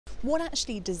What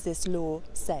actually does this law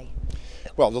say?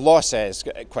 Well, the law says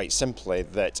quite simply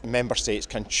that member states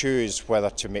can choose whether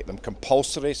to make them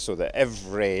compulsory, so that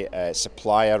every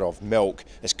supplier of milk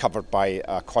is covered by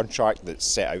a contract that's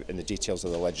set out in the details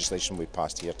of the legislation we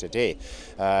passed here today,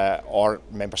 or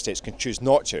member states can choose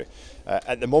not to.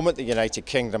 At the moment, the United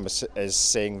Kingdom is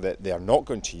saying that they are not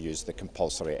going to use the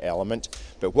compulsory element,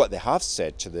 but what they have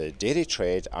said to the dairy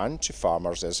trade and to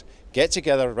farmers is get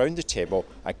together around the table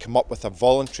and come up with a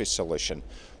voluntary solution.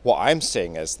 What I'm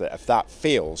saying is that if that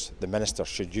fails, the Minister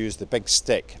should use the big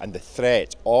stick and the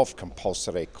threat of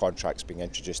compulsory contracts being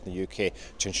introduced in the UK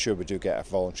to ensure we do get a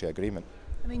voluntary agreement.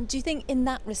 I mean, do you think in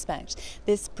that respect,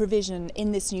 this provision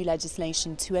in this new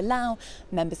legislation to allow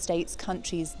member states,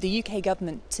 countries, the UK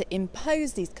government to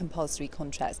impose these compulsory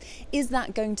contracts, is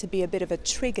that going to be a bit of a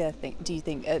trigger, do you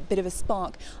think, a bit of a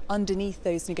spark underneath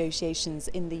those negotiations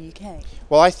in the UK?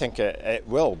 Well, I think it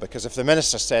will, because if the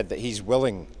Minister said that he's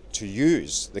willing to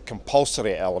use the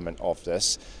compulsory element of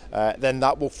this, then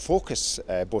that will focus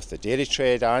both the dairy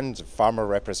trade and farmer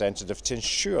representatives to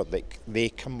ensure that they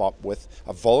come up with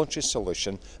a voluntary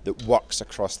solution that works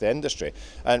across the industry.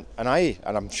 And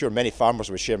I'm sure many farmers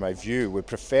would share my view, would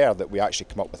prefer that we actually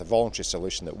come up with a voluntary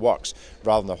solution that works,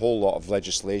 rather than a whole lot of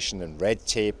legislation and red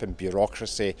tape and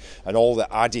bureaucracy and all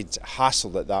the added hassle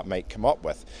that might come up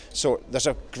with. So there's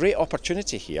a great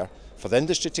opportunity here for the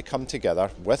industry to come together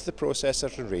with the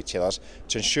processors and retailers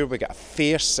to ensure we get a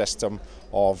fair system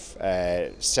of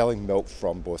selling milk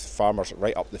from both farmers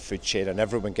right up the food chain, and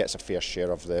everyone gets a fair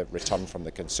share of the return from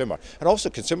the consumer. And also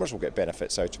consumers will get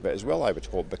benefits out of it as well, I would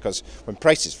hope, because when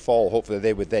prices fall, hopefully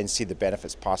they would then see the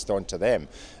benefits passed on to them,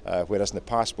 whereas in the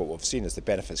past what we've seen is the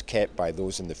benefits kept by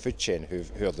those in the food chain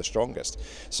who are the strongest.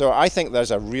 So I think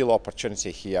there's a real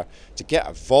opportunity here to get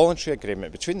a voluntary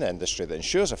agreement between the industry that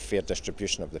ensures a fair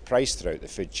distribution of the price throughout the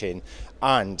food chain,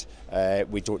 and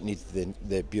we don't need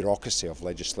the bureaucracy of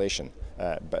legislation.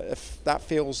 But if that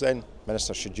fails, then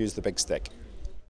ministers should use the big stick.